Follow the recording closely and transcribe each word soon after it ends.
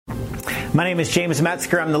My name is James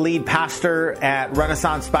Metzger. I'm the lead pastor at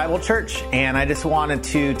Renaissance Bible Church, and I just wanted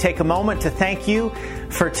to take a moment to thank you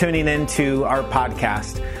for tuning into our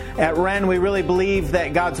podcast. At Ren, we really believe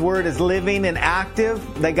that God's Word is living and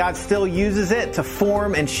active, that God still uses it to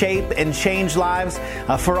form and shape and change lives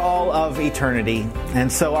for all of eternity. And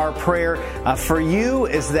so our prayer for you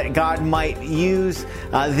is that God might use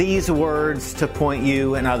these words to point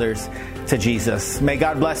you and others to Jesus. May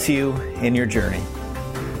God bless you in your journey.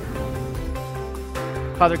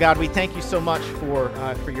 Father God, we thank you so much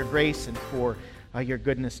for your grace and for your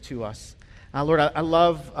goodness to us. Lord, I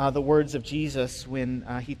love the words of Jesus when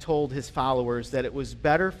he told his followers that it was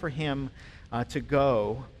better for him to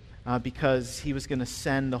go because he was going to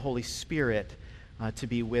send the Holy Spirit to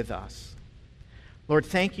be with us. Lord,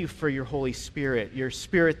 thank you for your Holy Spirit, your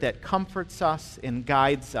Spirit that comforts us and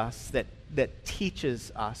guides us, that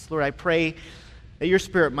teaches us. Lord, I pray that your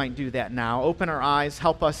Spirit might do that now. Open our eyes.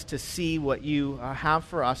 Help us to see what you have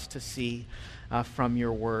for us to see from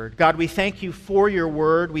your word. God, we thank you for your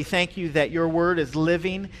word. We thank you that your word is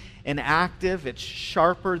living and active. It's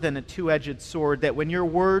sharper than a two-edged sword, that when your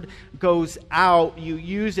word goes out, you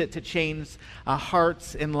use it to change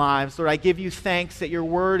hearts and lives. Lord, I give you thanks that your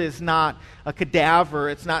word is not a cadaver.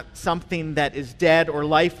 It's not something that is dead or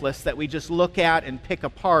lifeless that we just look at and pick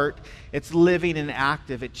apart. It's living and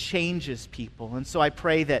active. It changes people. And so I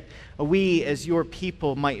pray that we as your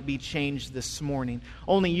people might be changed this morning.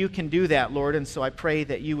 Only you can do that, Lord, and so I pray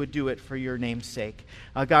that you would do it for your name's sake.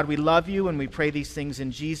 God, we love you, and we pray these things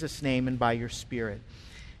in Jesus' name and by your Spirit.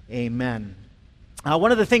 Amen.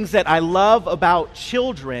 One of the things that I love about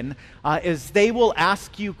children is they will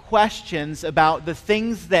ask you questions about the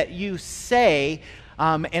things that you say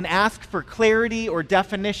and ask for clarity or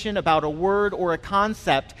definition about a word or a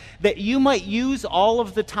concept that you might use all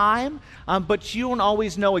of the time, but you don't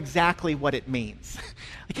always know exactly what it means.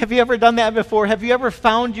 Like, have you ever done that before? Have you ever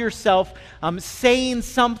found yourself saying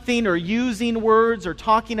something or using words or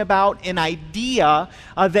talking about an idea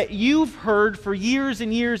that you've heard for years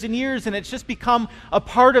and years and years, and it's just become a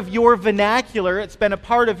part of your vernacular, it's been a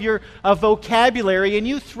part of your vocabulary, and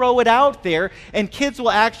you throw it out there, and kids will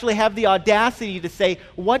actually have the audacity to say,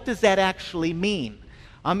 what does that actually mean?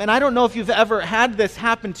 And I don't know if you've ever had this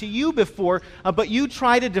happen to you before, but you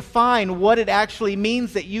try to define what it actually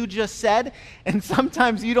means that you just said, and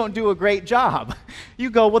sometimes you don't do a great job.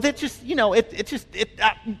 You go, well, that just, you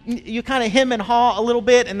kind of hem and haw a little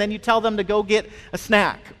bit, and then you tell them to go get a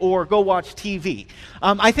snack or go watch TV.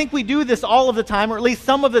 I think we do this all of the time, or at least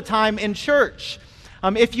some of the time in church.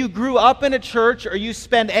 If you grew up in a church or you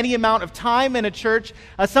spend any amount of time in a church,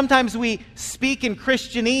 sometimes we speak in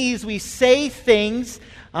Christianese, we say things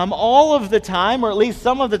all of the time, or at least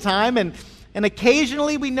some of the time, and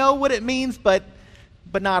occasionally we know what it means, but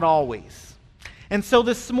not always. And so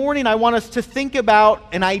this morning I want us to think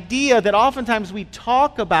about an idea that oftentimes we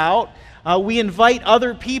talk about, we invite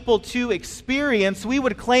other people to experience. We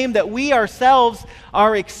would claim that we ourselves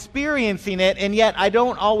are experiencing it, and yet I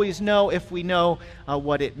don't always know if we know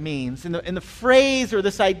what it means. And the phrase or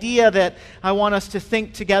this idea that I want us to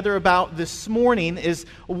think together about this morning is,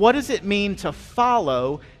 what does it mean to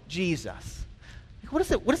follow Jesus? What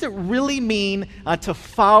does it really mean to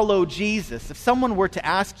follow Jesus? If someone were to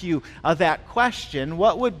ask you that question,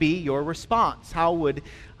 what would be your response? How would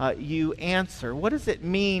you answer? What does it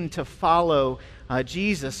mean to follow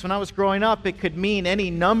Jesus? When I was growing up, it could mean any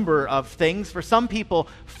number of things. For some people,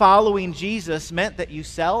 following Jesus meant that you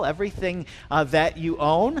sell everything that you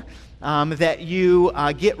own, that you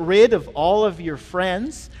get rid of all of your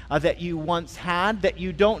friends that you once had, that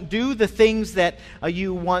you don't do the things that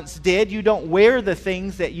you once did, you don't wear the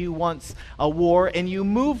things that you once wore, and you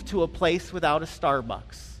move to a place without a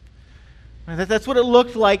Starbucks. That's what it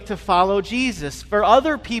looked like to follow Jesus. For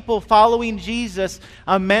other people, following Jesus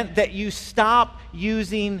meant that you stop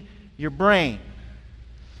using your brain.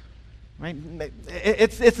 Right?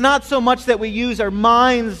 It's not so much that we use our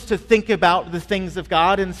minds to think about the things of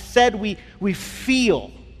God. Instead, we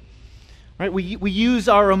feel. Right? We use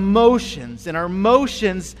our emotions, and our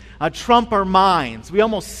emotions trump our minds. We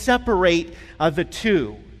almost separate the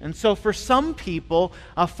two. And so for some people,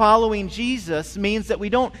 following Jesus means that we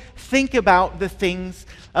don't think about the things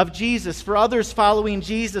of Jesus. For others, following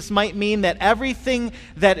Jesus might mean that everything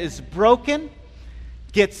that is broken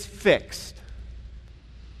gets fixed.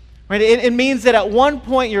 Right? It means that at one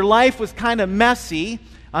point your life was kind of messy,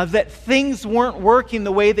 that things weren't working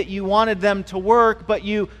the way that you wanted them to work, but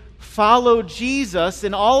you followed Jesus,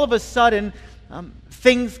 and all of a sudden,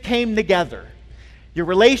 things came together. Your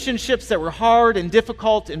relationships that were hard and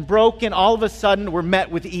difficult and broken, all of a sudden were met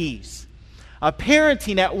with ease.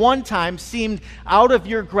 Parenting at one time seemed out of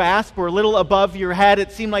your grasp or a little above your head.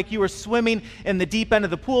 It seemed like you were swimming in the deep end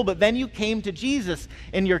of the pool, but then you came to Jesus,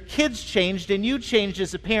 and your kids changed, and you changed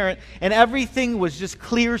as a parent, and everything was just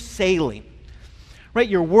clear sailing. Right?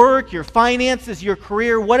 Your work, your finances, your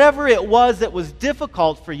career, whatever it was that was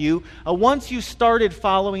difficult for you, once you started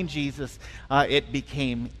following Jesus, it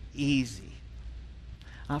became easy.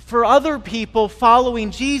 For other people,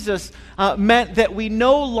 following Jesus meant that we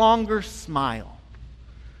no longer smile,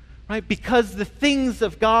 right? Because the things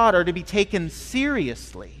of God are to be taken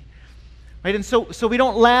seriously, right? And so we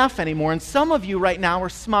don't laugh anymore. And some of you right now are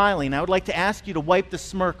smiling. I would like to ask you to wipe the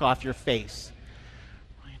smirk off your face.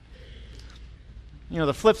 You know,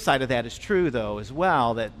 the flip side of that is true, though, as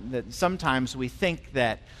well, that sometimes we think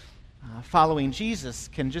that following Jesus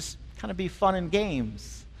can just kind of be fun and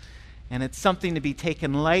games. And it's something to be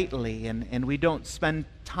taken lightly, and we don't spend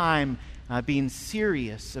time being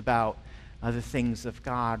serious about the things of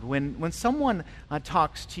God. When someone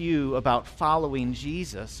talks to you about following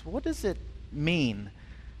Jesus, what does it mean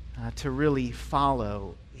to really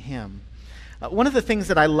follow Him? One of the things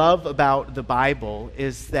that I love about the Bible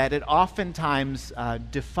is that it oftentimes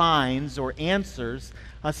defines or answers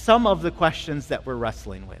some of the questions that we're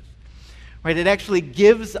wrestling with. Right? It actually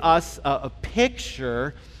gives us a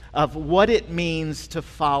picture of what it means to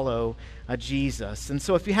follow Jesus. And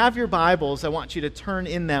so if you have your Bibles, I want you to turn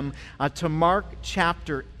in them to Mark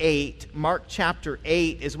chapter 8. Mark chapter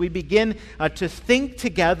 8, as we begin to think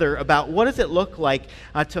together about what does it look like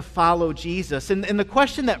to follow Jesus. And the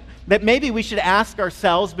question that maybe we should ask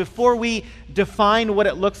ourselves before we define what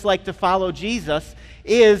it looks like to follow Jesus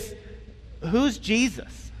is, who's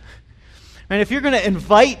Jesus? And if you're going to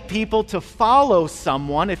invite people to follow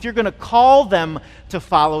someone, if you're going to call them to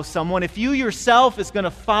follow someone, if you yourself is going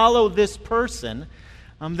to follow this person,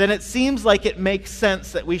 then it seems like it makes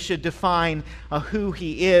sense that we should define who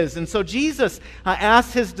he is. And so Jesus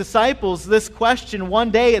asked his disciples this question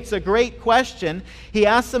one day. It's a great question. He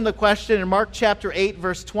asked them the question in Mark chapter 8,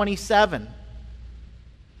 verse 27.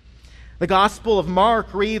 The Gospel of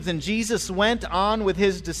Mark reads, "And Jesus went on with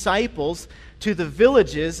his disciples to the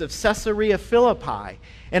villages of Caesarea Philippi.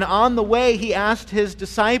 And on the way he asked his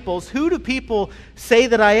disciples, 'Who do people say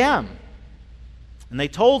that I am?' And they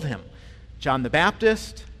told him, 'John the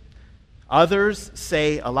Baptist, others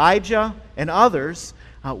say Elijah, and others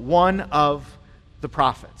one of the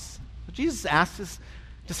prophets.'" So Jesus asked his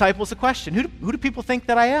disciples a question. Who do people think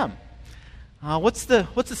that I am? What's the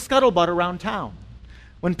scuttlebutt around town?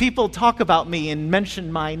 When people talk about me and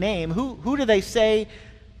mention my name, who do they say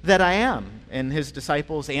that I am? And his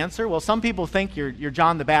disciples answer, well, some people think you're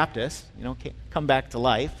John the Baptist, come back to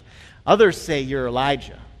life. Others say you're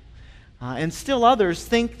Elijah. And still others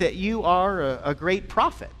think that you are a great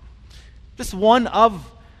prophet, just one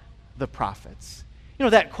of the prophets.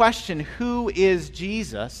 That question, who is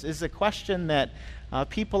Jesus, is a question that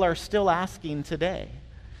people are still asking today.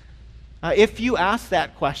 If you ask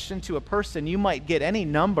that question to a person, you might get any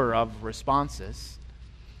number of responses.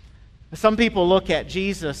 Some people look at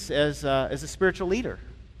Jesus as a spiritual leader.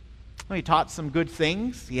 He taught some good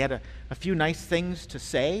things. He had a few nice things to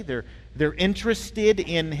say. They're interested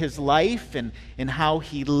in his life and in how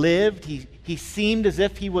he lived. He seemed as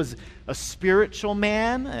if he was a spiritual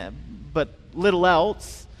man, but little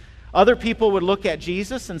else. Other people would look at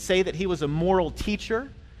Jesus and say that he was a moral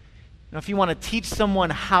teacher. If you want to teach someone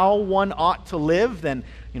how one ought to live, then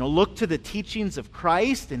look to the teachings of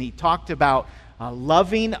Christ. And he talked about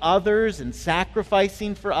loving others and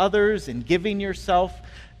sacrificing for others and giving yourself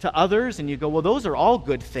to others. And you go, well, those are all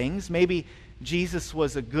good things. Maybe Jesus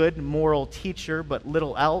was a good moral teacher, but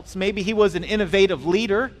little else. Maybe he was an innovative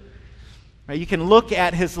leader. You can look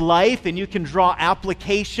at his life and you can draw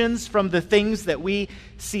applications from the things that we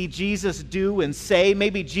see Jesus do and say.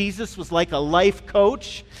 Maybe Jesus was like a life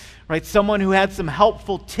coach, right? Someone who had some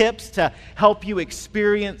helpful tips to help you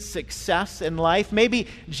experience success in life. Maybe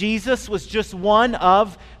Jesus was just one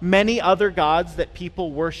of many other gods that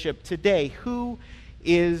people worship today. Who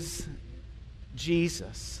is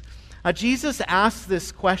Jesus? Jesus asked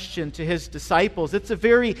this question to his disciples. It's a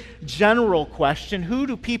very general question. Who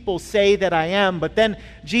do people say that I am? But then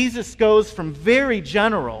Jesus goes from very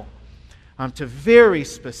general to very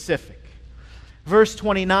specific. Verse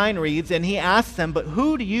 29 reads, "And he asked them, 'But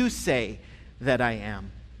who do you say that I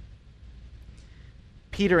am?'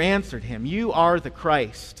 Peter answered him, 'You are the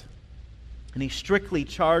Christ.' And he strictly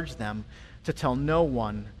charged them to tell no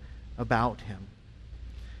one about him."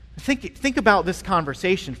 Think about this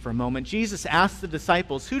conversation for a moment. Jesus asked the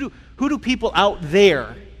disciples, who do people out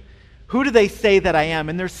there, who do they say that I am?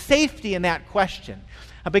 And there's safety in that question.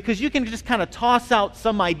 because you can just kind of toss out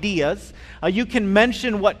some ideas. You can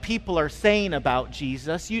mention what people are saying about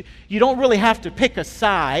Jesus. You don't really have to pick a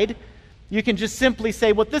side. You can just simply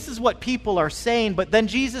say, well, this is what people are saying, but then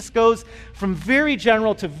Jesus goes from very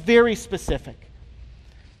general to very specific.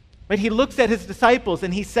 But he looks at his disciples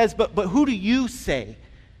and he says, but who do you say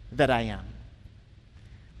that I am?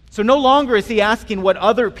 So no longer is he asking what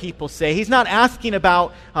other people say. He's not asking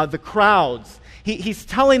about the crowds. He's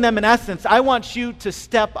telling them, in essence, I want you to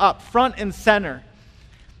step up front and center.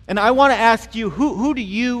 And I want to ask you, who do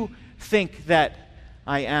you think that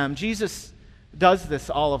I am? Jesus does this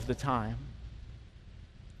all of the time.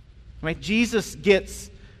 Right? Jesus gets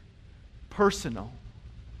personal.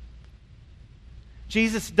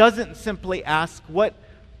 Jesus doesn't simply ask, what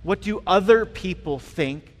do other people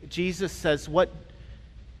think? Jesus says, what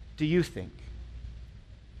do you think?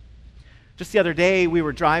 Just the other day, we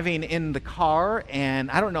were driving in the car, and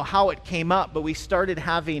I don't know how it came up, but we started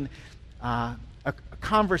having a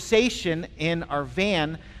conversation in our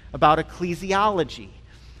van about ecclesiology.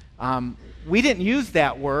 We didn't use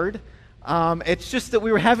that word. It's just that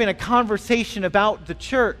we were having a conversation about the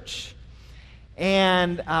church.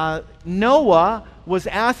 And Noah was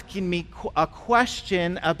asking me a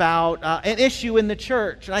question about an issue in the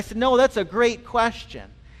church. And I said, no, that's a great question.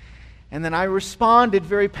 And then I responded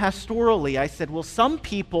very pastorally. I said, well, some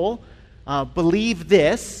people believe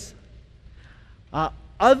this.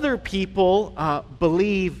 Other people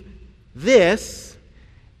believe this.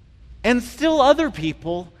 And still other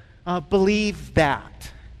people believe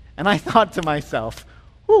that. And I thought to myself,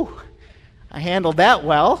 whew, I handled that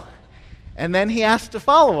well. And then he asked a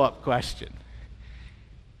follow-up question.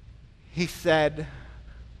 He said,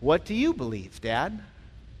 what do you believe, Dad?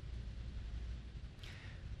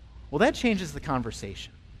 Well, that changes the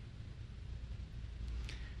conversation.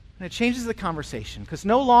 And it changes the conversation because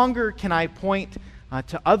no longer can I point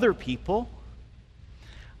to other people.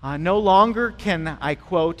 No longer can I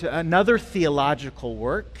quote another theological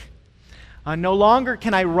work. No longer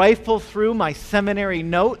can I rifle through my seminary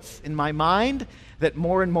notes in my mind that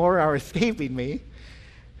more and more are escaping me.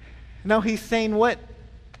 No, he's saying, what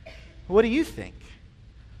do you think?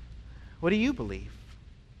 What do you believe?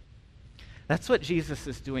 That's what Jesus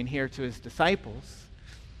is doing here to his disciples.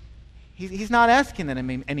 He's not asking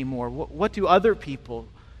them anymore, what do other people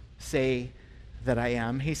say that I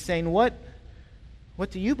am? He's saying, what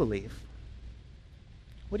do you believe?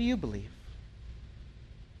 What do you believe?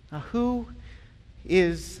 Now, who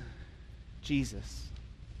is Jesus?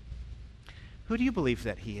 Who do you believe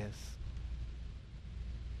that he is?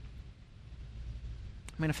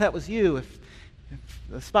 I mean, if that was you, if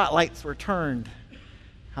the spotlights were turned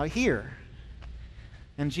out here,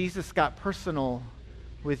 and Jesus got personal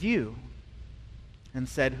with you and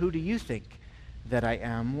said, who do you think that I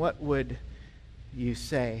am? What would you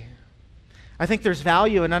say? I think there's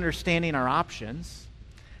value in understanding our options.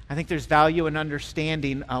 I think there's value in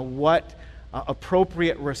understanding what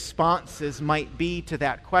appropriate responses might be to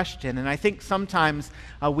that question. And I think sometimes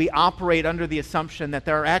we operate under the assumption that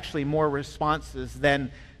there are actually more responses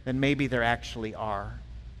than maybe there actually are.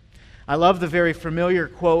 I love the very familiar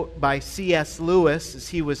quote by C.S. Lewis as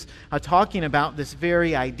he was talking about this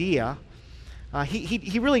very idea.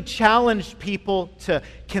 He really challenged people to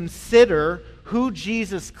consider who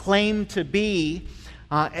Jesus claimed to be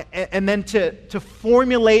and then to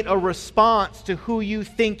formulate a response to who you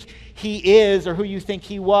think he is or who you think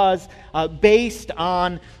he was based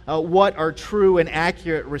on what are true and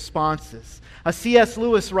accurate responses. C.S.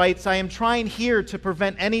 Lewis writes, I am trying here to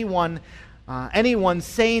prevent anyone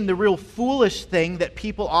saying the real foolish thing that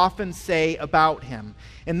people often say about him.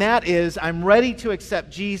 And that is, I'm ready to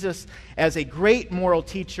accept Jesus as a great moral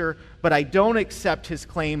teacher, but I don't accept his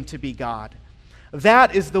claim to be God.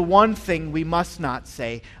 That is the one thing we must not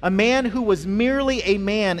say. A man who was merely a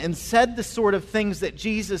man and said the sort of things that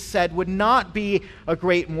Jesus said would not be a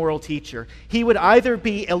great moral teacher. He would either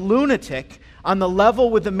be a lunatic on the level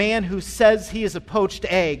with the man who says he is a poached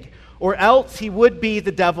egg, or else he would be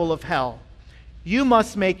the devil of hell. You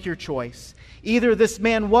must make your choice. Either this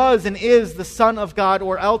man was and is the Son of God,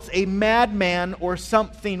 or else a madman or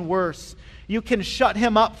something worse. You can shut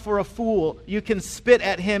him up for a fool. You can spit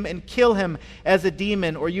at him and kill him as a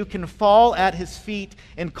demon, or you can fall at his feet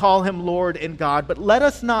and call him Lord and God. But let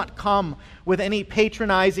us not come with any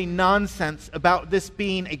patronizing nonsense about this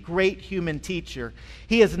being a great human teacher.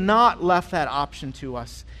 He has not left that option to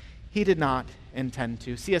us. He did not intend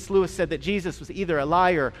to. C.S. Lewis said that Jesus was either a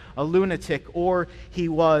liar, a lunatic, or he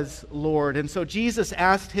was Lord. And so Jesus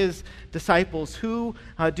asked his disciples, who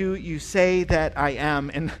do you say that I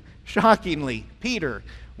am? And shockingly, Peter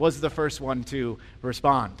was the first one to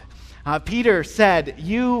respond. Peter said,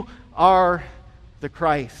 "You are the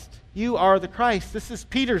Christ." You are the Christ. This is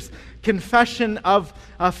Peter's confession of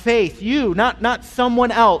faith. You, not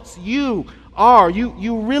someone else. You are.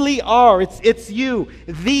 You really are. It's you,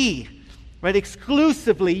 right?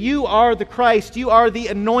 Exclusively, you are the Christ. You are the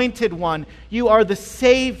anointed one. You are the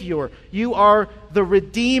Savior. You are the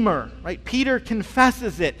Redeemer, right? Peter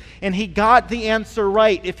confesses it, and he got the answer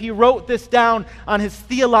right. If he wrote this down on his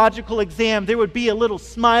theological exam, there would be a little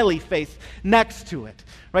smiley face next to it,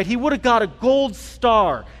 right? He would have got a gold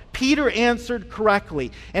star. Peter answered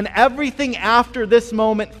correctly. And everything after this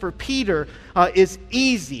moment for Peter is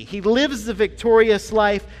easy. He lives the victorious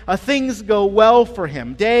life. Things go well for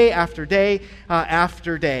him day after day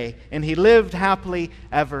after day. And he lived happily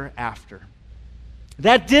ever after.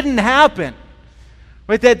 That didn't happen.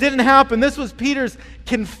 Right? That didn't happen. This was Peter's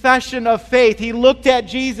confession of faith. He looked at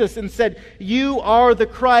Jesus and said, "You are the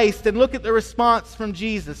Christ." And look at the response from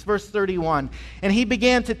Jesus, verse 31. "And he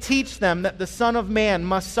began to teach them that the Son of Man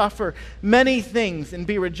must suffer many things and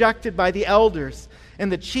be rejected by the elders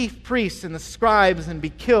and the chief priests and the scribes and be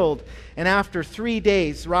killed, and after 3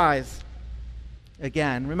 days rise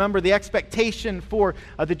again." Remember, the expectation for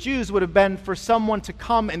the Jews would have been for someone to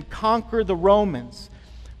come and conquer the Romans.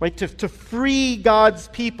 Right, to free God's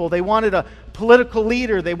people. They wanted a political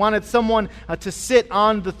leader. They wanted someone to sit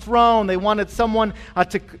on the throne. They wanted someone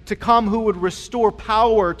to come who would restore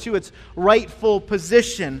power to its rightful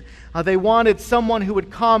position. They wanted someone who would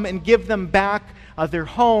come and give them back their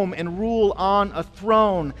home and rule on a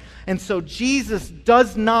throne. And so Jesus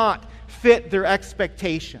does not fit their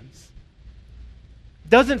expectations.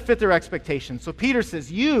 Doesn't fit their expectations. So Peter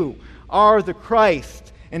says, "You are the Christ."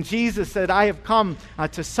 And Jesus said, "I have come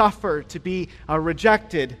to suffer, to be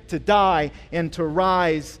rejected, to die, and to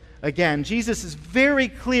rise again." Jesus is very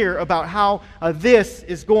clear about how this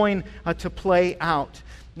is going to play out.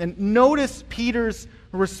 And notice Peter's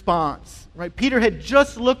response. Right? Peter had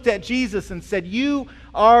just looked at Jesus and said, "You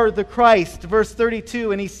are the Christ," verse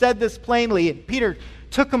 32. And he said this plainly. And Peter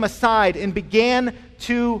took him aside and began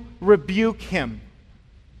to rebuke him.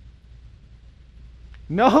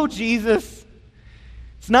 "No, Jesus.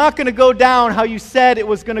 It's not going to go down how you said it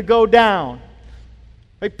was going to go down."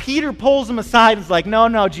 Right? Peter pulls him aside and is like,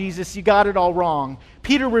 No, Jesus, you got it all wrong."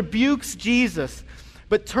 Peter rebukes Jesus,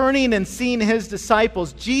 but turning and seeing his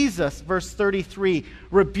disciples, Jesus, verse 33,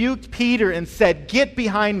 rebuked Peter and said, "Get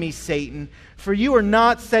behind me, Satan, for you are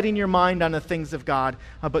not setting your mind on the things of God,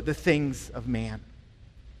 but the things of man."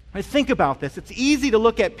 Right, think about this. It's easy to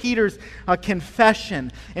look at Peter's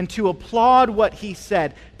confession and to applaud what he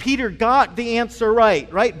said. Peter got the answer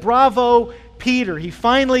right? Bravo, Peter. He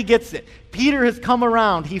finally gets it. Peter has come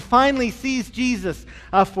around. He finally sees Jesus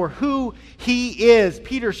for who he is.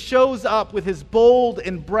 Peter shows up with his bold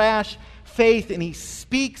and brash faith, and he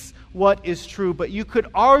speaks what is true. But you could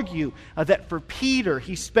argue that for Peter,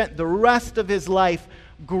 he spent the rest of his life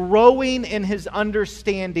growing in his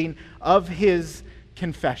understanding of his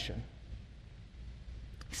confession.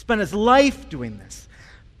 He spent his life doing this.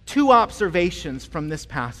 2 observations from this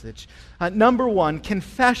passage. Number 1,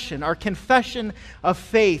 confession. Our confession of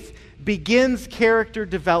faith begins character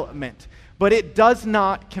development, but it does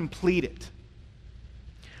not complete it.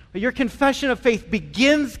 Your confession of faith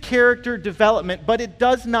begins character development, but it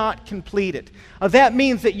does not complete it. That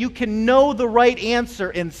means that you can know the right answer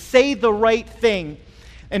and say the right thing,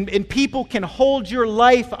 and people can hold your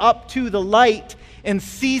life up to the light and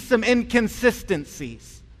see some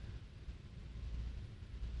inconsistencies.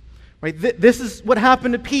 Right? This is what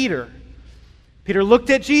happened to Peter. Peter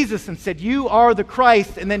looked at Jesus and said, "You are the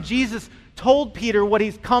Christ." And then Jesus told Peter what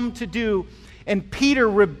he's come to do, and Peter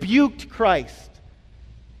rebuked Christ.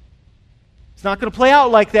 It's not going to play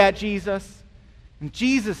out like that, Jesus. And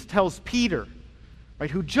Jesus tells Peter,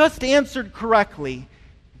 right, who just answered correctly,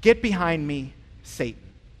 "Get behind me, Satan."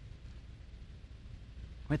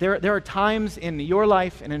 There are times in your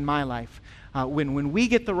life and in my life when we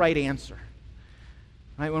get the right answer.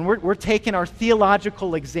 Right? When we're taking our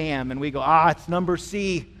theological exam and we go, it's number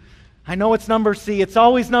C. I know it's number C. It's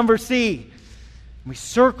always number C. And we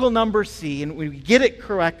circle number C and we get it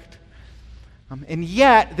correct. And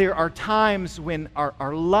yet there are times when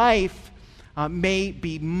our life may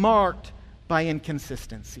be marked by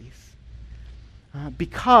inconsistencies.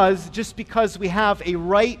 Just because we have a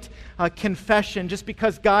right confession, just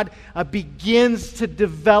because God begins to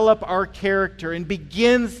develop our character and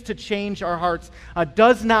begins to change our hearts,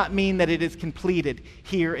 does not mean that it is completed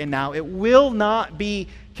here and now. It will not be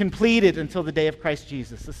completed until the day of Christ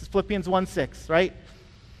Jesus. This is Philippians 1:6, right?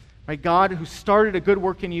 Right? God, who started a good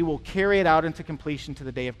work in you, will carry it out into completion to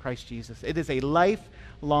the day of Christ Jesus. It is a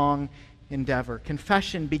lifelong endeavor.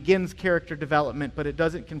 Confession begins character development, but it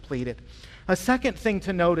doesn't complete it. A second thing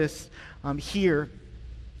to notice here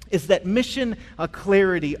is that mission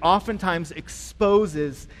clarity oftentimes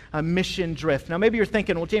exposes mission drift. Now, maybe you're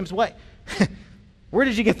thinking, well, James, what? Where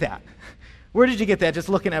did you get that? Where did you get that? Just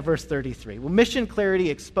looking at verse 33. Well, mission clarity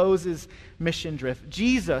exposes mission drift.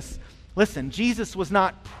 Jesus was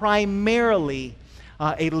not primarily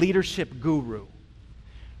a leadership guru,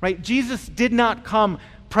 right? Jesus did not come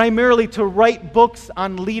primarily to write books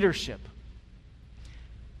on leadership.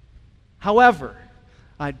 However,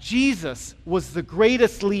 Jesus was the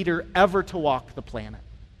greatest leader ever to walk the planet.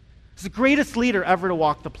 He's the greatest leader ever to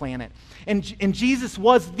walk the planet. And Jesus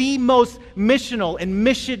was the most missional and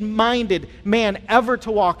mission-minded man ever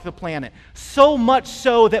to walk the planet. So much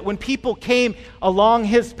so that when people came along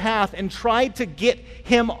his path and tried to get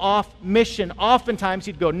him off mission, oftentimes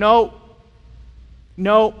he'd go, no,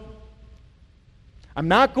 I'm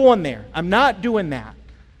not going there. I'm not doing that.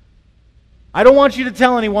 I don't want you to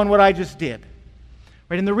tell anyone what I just did.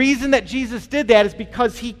 Right? And the reason that Jesus did that is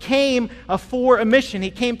because he came for a mission.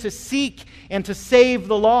 He came to seek and to save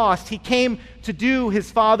the lost. He came to do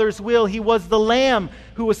his Father's will. He was the Lamb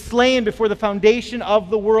who was slain before the foundation of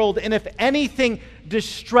the world. And if anything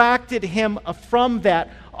distracted him from that,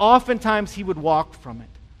 oftentimes he would walk from it.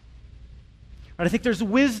 Right? I think there's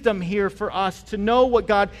wisdom here for us to know what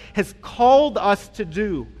God has called us to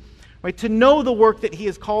do. Right, to know the work that he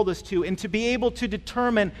has called us to, and to be able to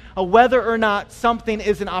determine whether or not something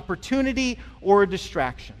is an opportunity or a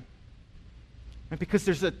distraction. Right, because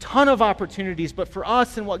there's a ton of opportunities, but for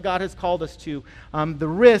us and what God has called us to, the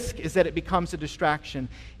risk is that it becomes a distraction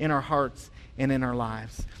in our hearts and in our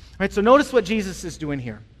lives. Right, so notice what Jesus is doing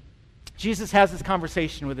here. Jesus has this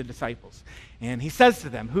conversation with the disciples, and he says to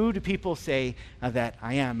them, "Who do people say that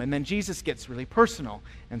I am?" And then Jesus gets really personal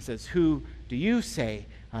and says, "Who do you say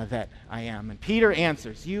that I am?" And Peter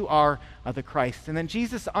answers, "You are the Christ." And then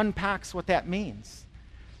Jesus unpacks what that means.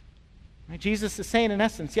 Right? Jesus is saying, in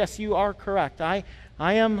essence, yes, you are correct. I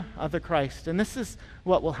am the Christ, and this is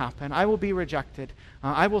what will happen. I will be rejected.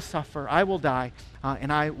 I will suffer. I will die,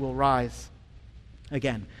 and I will rise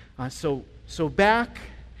again. So back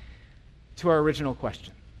to our original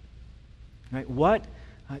question. Right? What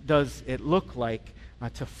does it look like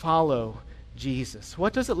to follow Jesus?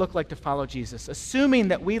 What does it look like to follow Jesus? Assuming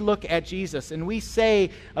that we look at Jesus and we say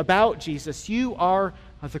about Jesus, you are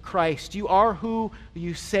the Christ. You are who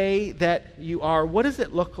you say that you are. What does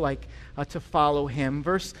it look like to follow him?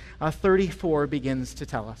 Verse 34 begins to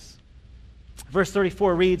tell us. Verse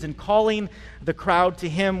 34 reads, "And calling the crowd to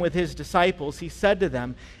him with his disciples, he said to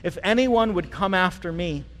them, 'If anyone would come after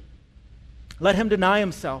me, let him deny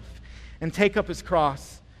himself and take up his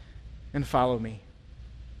cross and follow me.'"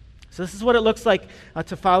 So this is what it looks like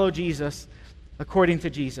to follow Jesus according to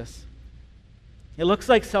Jesus. It looks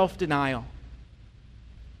like self-denial.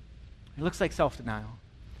 It looks like self-denial.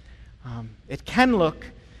 It can look,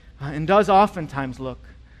 and does oftentimes look,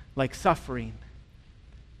 like suffering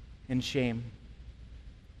and shame.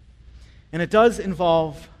 And it does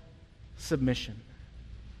involve submission.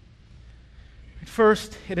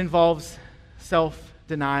 First, it involves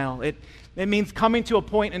self-denial. It means coming to a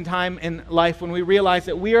point in time in life when we realize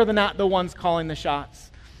that we are not the ones calling the shots.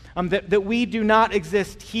 That we do not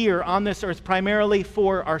exist here on this earth primarily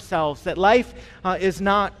for ourselves. That life is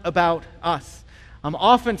not about us.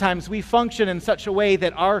 Oftentimes we function in such a way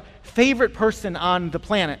that our favorite person on the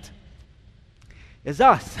planet is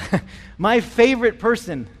us. My favorite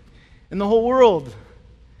person in the whole world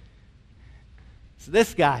is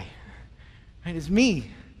this guy. Right? Is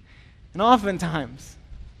me. And oftentimes,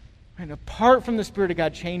 right, apart from the Spirit of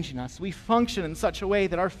God changing us, we function in such a way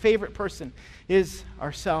that our favorite person is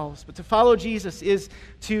ourselves. But to follow Jesus is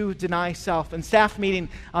to deny self. In staff meeting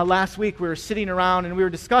last week, we were sitting around and we were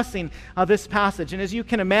discussing this passage. And as you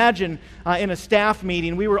can imagine, in a staff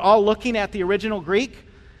meeting, we were all looking at the original Greek.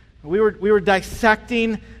 We were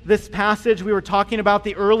dissecting this passage. We were talking about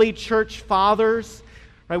the early church fathers.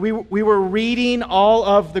 Right? We were reading all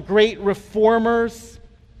of the great reformers.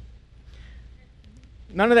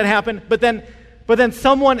 None of that happened. But then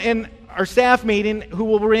someone in our staff meeting, who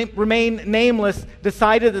will remain nameless,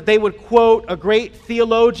 decided that they would quote a great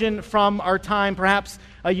theologian from our time. Perhaps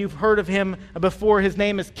you've heard of him before. His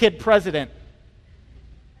name is Kid President.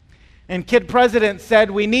 And Kid President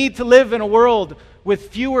said, "We need to live in a world with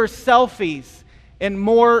fewer selfies and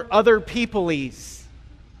more other people-ese."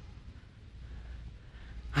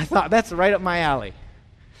 I thought, that's right up my alley.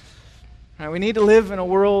 All right, we need to live in a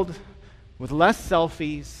world with less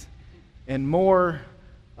selfies and more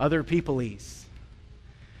other people-ese.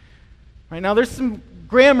 Right, now there's some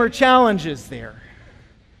grammar challenges there.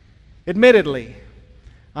 admittedly.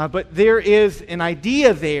 But there is an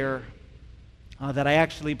idea there that I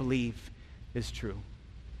actually believe is true.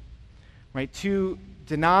 Right? To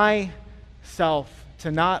deny self,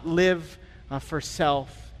 to not live for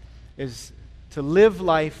self, is to live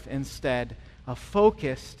life instead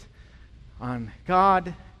focused on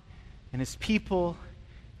God and His people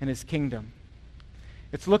and His kingdom.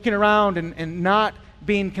 It's looking around and not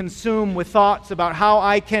being consumed with thoughts about how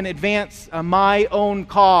I can advance my own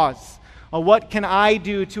cause. What can I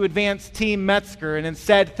do to advance Team Metzger? And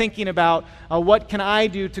instead thinking about what can I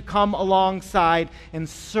do to come alongside and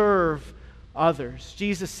serve others.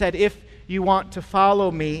 Jesus said, if you want to follow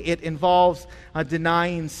me, it involves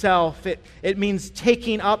denying self. It means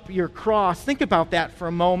taking up your cross. Think about that for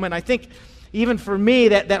a moment. I think even for me,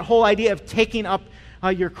 that whole idea of taking up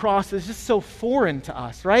your cross is just so foreign to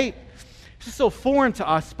us, right? It's just so foreign to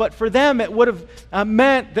us. But for them, it would have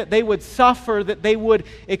meant that they would suffer, that they would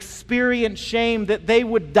experience shame, that they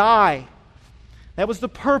would die. That was the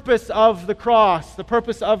purpose of the cross. The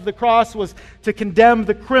purpose of the cross was to condemn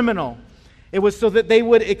the criminal. It was so that they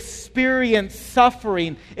would experience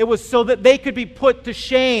suffering. It was so that they could be put to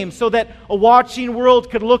shame, so that a watching world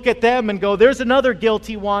could look at them and go, there's another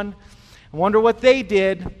guilty one. I wonder what they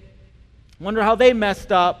did. I wonder how they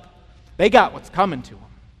messed up. They got what's coming to them.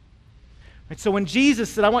 And so when Jesus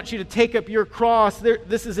said, I want you to take up your cross,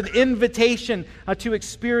 this is an invitation to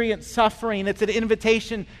experience suffering. It's an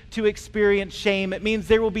invitation to experience shame. It means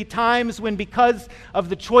there will be times when, because of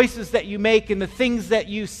the choices that you make and the things that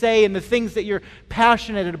you say and the things that you're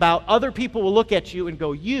passionate about, other people will look at you and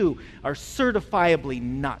go, you are certifiably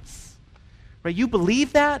nuts. Right? You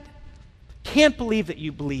believe that? Can't believe that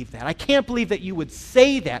you believe that. I can't believe that you would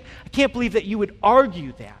say that. I can't believe that you would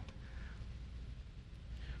argue that.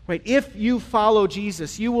 Right? If you follow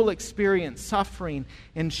Jesus, you will experience suffering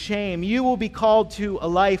and shame. You will be called to a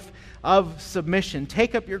life of submission.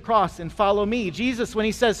 Take up your cross and follow me. Jesus, when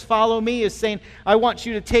He says follow me, is saying, I want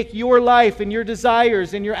you to take your life and your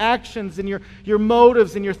desires and your actions and your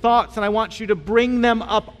motives and your thoughts, and I want you to bring them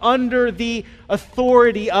up under the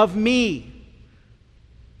authority of me.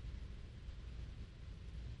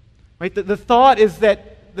 Right? The thought is that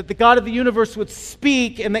the God of the universe would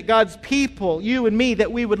speak, and that God's people, you and me,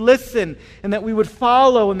 that we would listen and that we would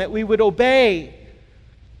follow and that we would obey.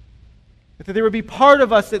 That there would be part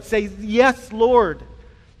of us that says, yes, Lord.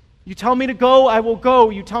 You tell me to go, I will go.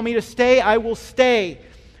 You tell me to stay, I will stay.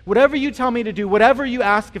 Whatever you tell me to do, whatever you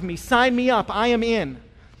ask of me, sign me up. I am in.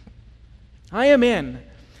 I am in.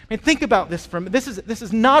 I mean, think about this for a minute. This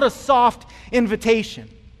is not a soft invitation.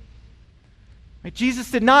 Right? Jesus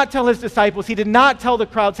did not tell His disciples, He did not tell the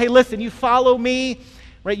crowds, hey, listen, you follow me,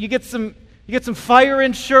 right? You get some fire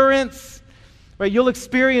insurance, right? You'll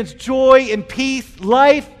experience joy and peace.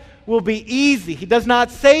 Life will be easy. He does not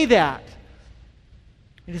say that.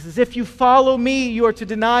 He says, if you follow me, you are to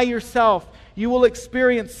deny yourself. You will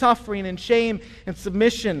experience suffering and shame and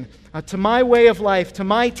submission to my way of life, to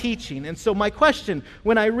my teaching. And so my question,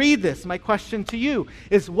 when I read this, my question to you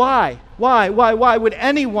is why? Why would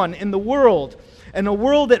anyone in the world, in a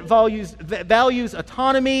world that values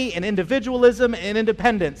autonomy and individualism and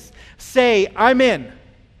independence, say, I'm in.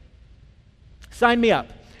 Sign me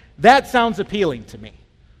up. That sounds appealing to me.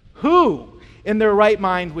 Who in their right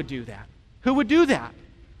mind would do that? Who would do that?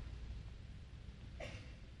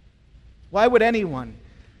 Why would anyone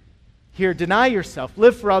here deny yourself,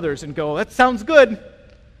 live for others, and go, that sounds good?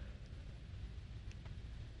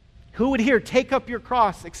 Who would here take up your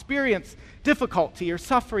cross, experience difficulty or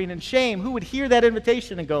suffering and shame? Who would hear that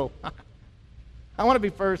invitation and go, I want to be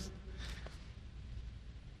first?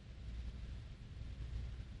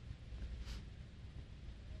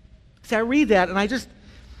 See, I read that and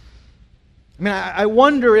I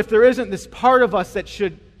wonder if there isn't this part of us that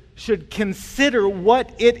should consider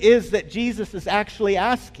what it is that Jesus is actually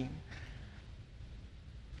asking.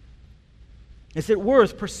 Is it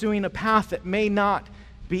worth pursuing a path that may not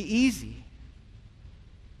be easy?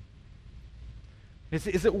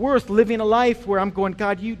 Is it worth living a life where I'm going,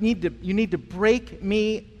 God, you need to break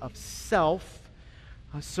me of self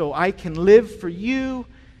so I can live for you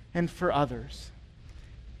and for others?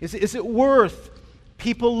 Is it worth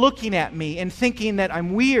people looking at me and thinking that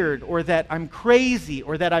I'm weird or that I'm crazy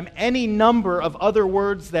or that I'm any number of other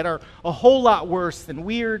words that are a whole lot worse than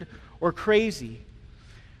weird or crazy?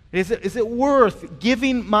 Is it worth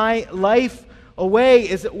giving my life away?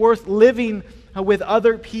 Is it worth living with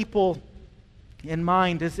other people in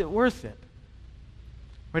mind? Is it worth it?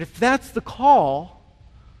 Right? If that's the call,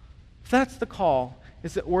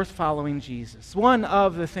 is it worth following Jesus? One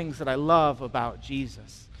of the things that I love about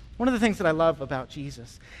Jesus One of the things that I love about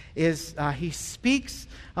Jesus is he speaks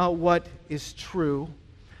what is true,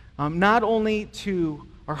 not only to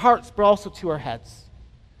our hearts, but also to our heads.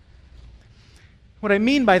 What I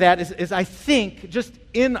mean by that is I think just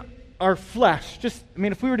in our flesh, if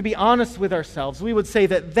we were to be honest with ourselves, we would say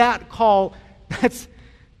that call, that's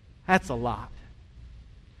a lot.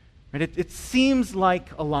 Right? It seems like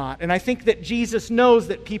a lot. And I think that Jesus knows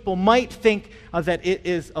that people might think that it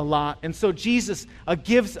is a lot. And so Jesus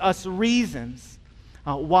gives us reasons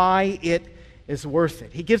why it is worth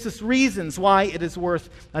it. He gives us reasons why it is worth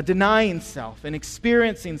denying self and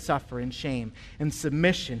experiencing suffering, shame, and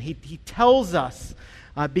submission. He tells us,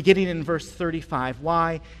 beginning in verse 35,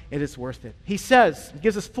 why it is worth it. He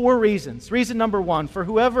gives us 4 reasons. Reason number 1, for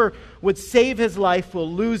whoever would save his life will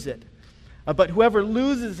lose it. But whoever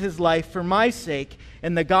loses his life for my sake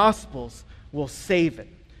and the gospel's will save it.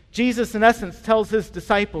 Jesus, in essence, tells his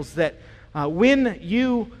disciples that when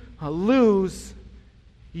you lose,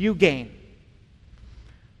 you gain.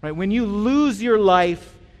 Right? When you lose your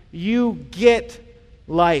life, you get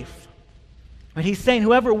life. And he's saying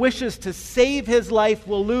whoever wishes to save his life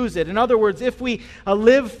will lose it. In other words, if we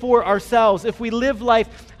live for ourselves, if we live life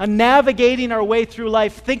navigating our way through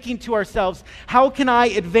life, thinking to ourselves, how can I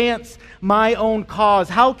advance my own cause?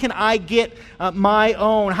 How can I get my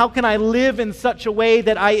own? How can I live in such a way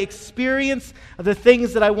that I experience the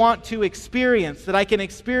things that I want to experience, that I can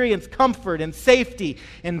experience comfort and safety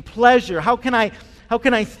and pleasure? How can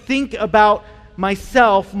I think about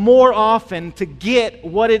myself more often to get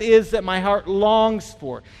what it is that my heart longs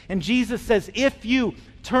for? And Jesus says, if you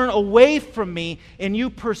turn away from me and you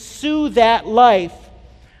pursue that life,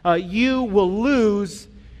 you will lose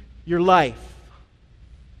your life.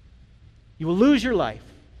 You will lose your life.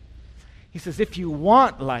 He says, if you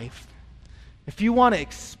want life, if you want to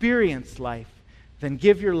experience life, then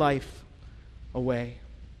give your life away.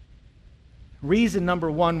 Reason number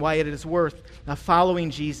 1 why it is worth following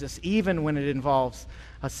Jesus, even when it involves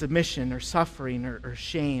submission or suffering or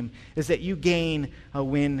shame, is that you gain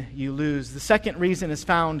when you lose. The second reason is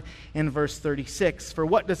found in verse 36. For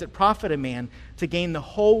what does it profit a man to gain the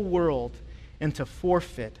whole world and to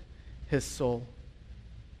forfeit his soul?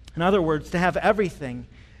 In other words, to have everything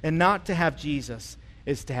and not to have Jesus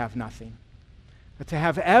is to have nothing. But to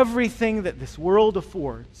have everything that this world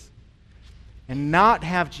affords and not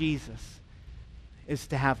have Jesus is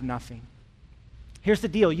to have nothing. Here's the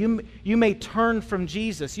deal. You may turn from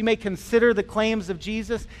Jesus. You may consider the claims of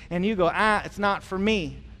Jesus and you go, it's not for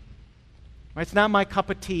me. Right? It's not my cup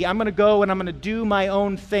of tea. I'm going to go and I'm going to do my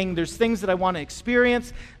own thing. There's things that I want to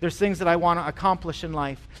experience. There's things that I want to accomplish in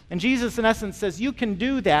life. And Jesus, in essence, says you can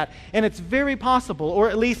do that, and it's very possible, or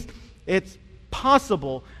at least it's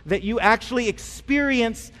possible, that you actually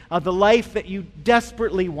experience the life that you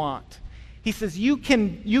desperately want. He says you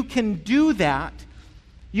can do that.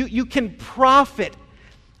 You can profit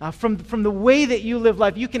from the way that you live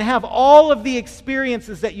life. You can have all of the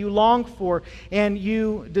experiences that you long for and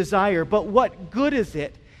you desire. But what good is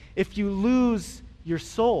it if you lose your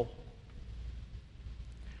soul?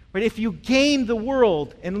 Right? If you gain the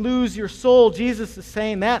world and lose your soul, Jesus is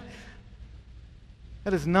saying that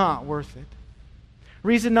is not worth it.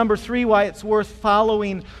 Reason number 3 why it's worth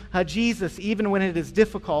following Jesus, even when it is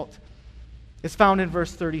difficult, is found in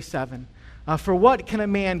verse 37. For what can a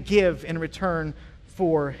man give in return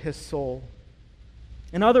for his soul?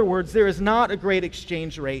 In other words, there is not a great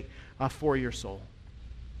exchange rate for your soul.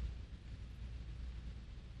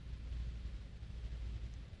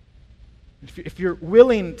 If you're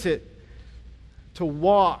willing to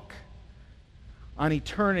walk on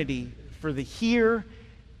eternity for the here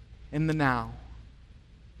and the now,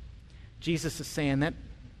 Jesus is saying that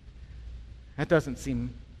doesn't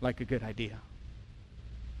seem like a good idea.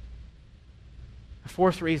 The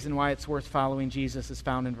fourth reason why it's worth following Jesus is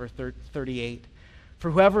found in verse 38.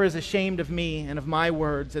 For whoever is ashamed of me and of my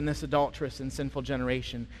words in this adulterous and sinful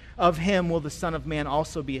generation, of him will the Son of Man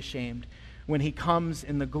also be ashamed when he comes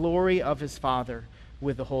in the glory of his Father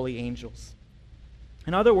with the holy angels.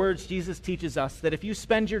 In other words, Jesus teaches us that if you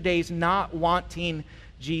spend your days not wanting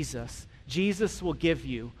Jesus, Jesus will give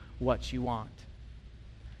you what you want.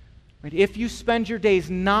 Right? If you spend your days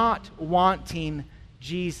not wanting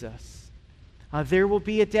Jesus, there will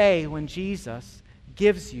be a day when Jesus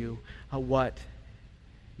gives you what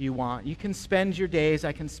you want. You can spend your days,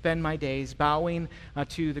 I can spend my days bowing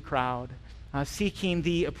to the crowd, seeking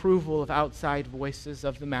the approval of outside voices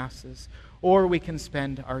of the masses, or we can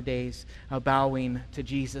spend our days bowing to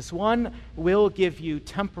Jesus. One will give you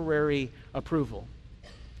temporary approval.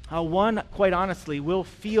 One, quite honestly, will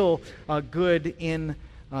feel good in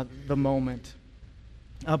the moment.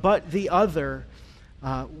 But the other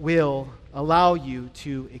will allow you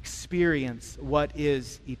to experience what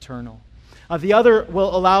is eternal. The other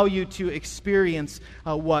will allow you to experience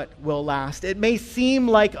what will last. It may seem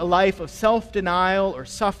like a life of self-denial or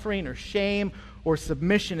suffering or shame or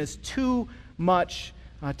submission is too much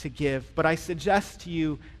to give, but I suggest to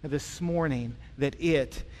you this morning that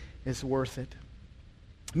it is worth it.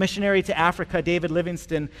 Missionary to Africa, David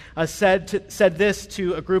Livingstone, said this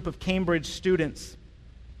to a group of Cambridge students.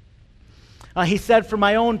 He said, "For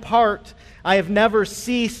my own part, I have never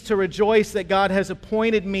ceased to rejoice that God has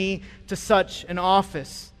appointed me to such an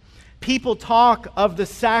office. People talk of the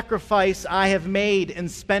sacrifice I have made in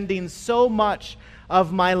spending so much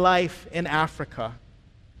of my life in Africa.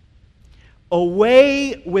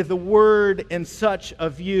 Away with the word in such a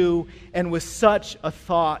view and with such a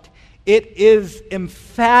thought. It is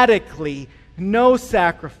emphatically no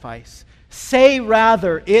sacrifice. Say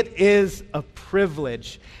rather, it is a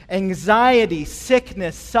privilege. Anxiety,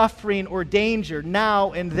 sickness, suffering, or danger,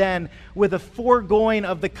 now and then, with a foregoing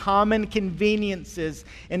of the common conveniences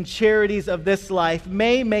and charities of this life,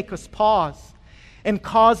 may make us pause and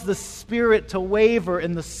cause the spirit to waver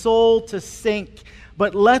and the soul to sink.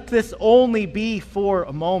 But let this only be for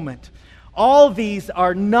a moment. All these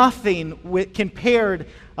are nothing compared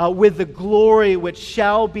with the glory which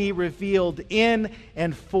shall be revealed in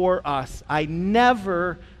and for us. I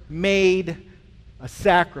never made a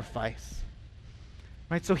sacrifice."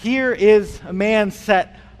 Right? So here is a man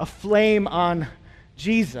set aflame on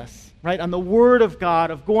Jesus, right? On the Word of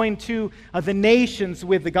God, of going to the nations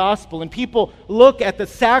with the gospel. And people look at the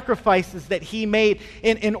sacrifices that he made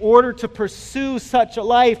in order to pursue such a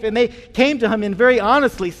life. And they came to him and very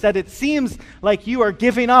honestly said, "It seems like you are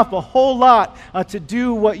giving up a whole lot to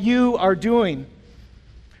do what you are doing."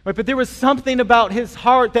 Right? But there was something about his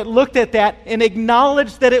heart that looked at that and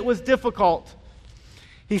acknowledged that it was difficult.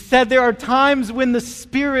 He said there are times when the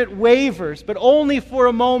spirit wavers, but only for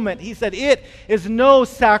a moment. He said it is no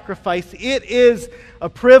sacrifice. It is a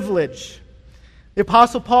privilege. The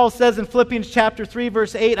Apostle Paul says in Philippians chapter 3,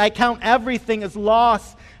 verse 8, "I count everything as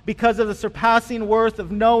loss because of the surpassing worth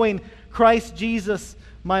of knowing Christ Jesus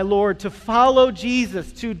my Lord." To follow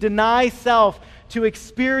Jesus, to deny self, to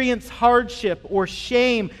experience hardship or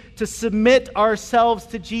shame, to submit ourselves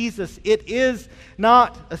to Jesus, it is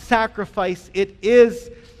not a sacrifice. It is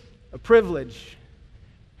a privilege.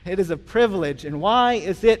 It is a privilege. And why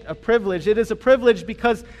is it a privilege? It is a privilege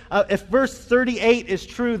because if verse 38 is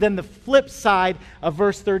true, then the flip side of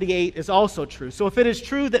verse 38 is also true. So if it is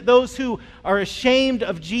true that those who are ashamed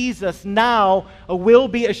of Jesus now will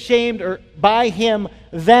be ashamed by him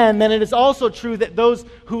then it is also true that those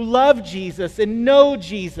who love Jesus and know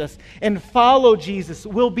Jesus and follow Jesus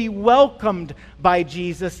will be welcomed by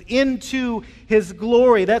Jesus into his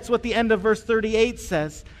glory. That's what the end of verse 38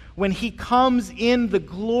 says. When he comes in the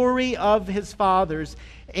glory of his fathers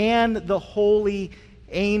and the holy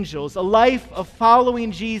angels. A life of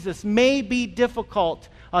following Jesus may be difficult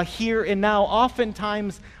here and now.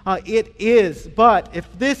 Oftentimes it is. But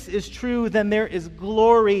if this is true, then there is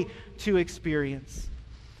glory to experience.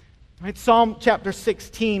 Right? Psalm chapter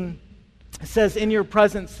 16 says, "In your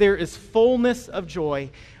presence there is fullness of joy,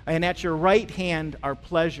 and at your right hand are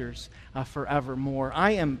pleasures forevermore."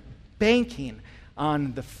 I am banking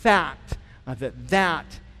on the fact that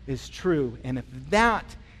is true. And if that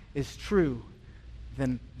is true,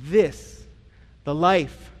 then the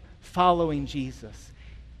life following Jesus,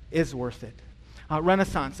 is worth it.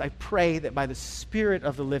 Renaissance, I pray that by the Spirit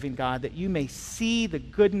of the living God, that you may see the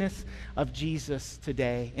goodness of Jesus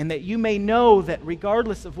today, and that you may know that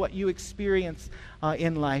regardless of what you experience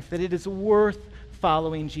in life, that it is worth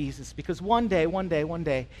following Jesus. Because one day,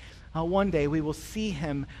 we will see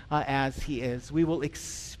him as he is. We will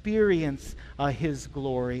experience his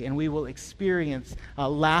glory, and we will experience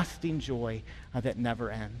lasting joy that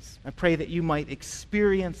never ends. I pray that you might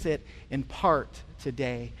experience it in part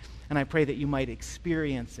today, and I pray that you might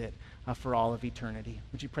experience it for all of eternity.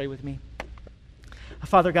 Would you pray with me?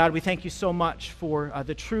 Father God, we thank you so much for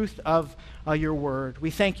the truth of your word.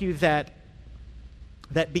 We thank you that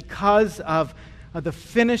because of the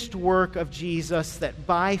finished work of Jesus, that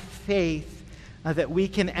by faith that we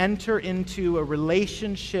can enter into a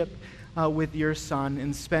relationship with your Son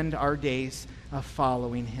and spend our days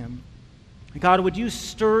following him. God, would you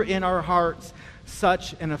stir in our hearts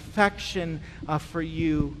such an affection for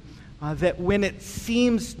you that when it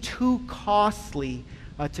seems too costly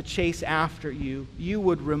to chase after you, you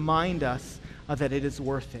would remind us that it is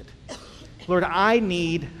worth it. Lord, I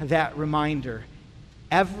need that reminder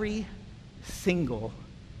every single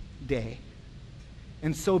day.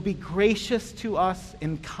 And so be gracious to us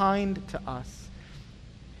and kind to us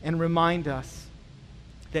and remind us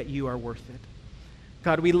that you are worth it.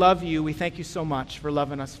 God, we love you. We thank you so much for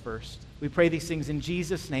loving us first. We pray these things in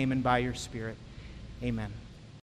Jesus' name and by your Spirit. Amen.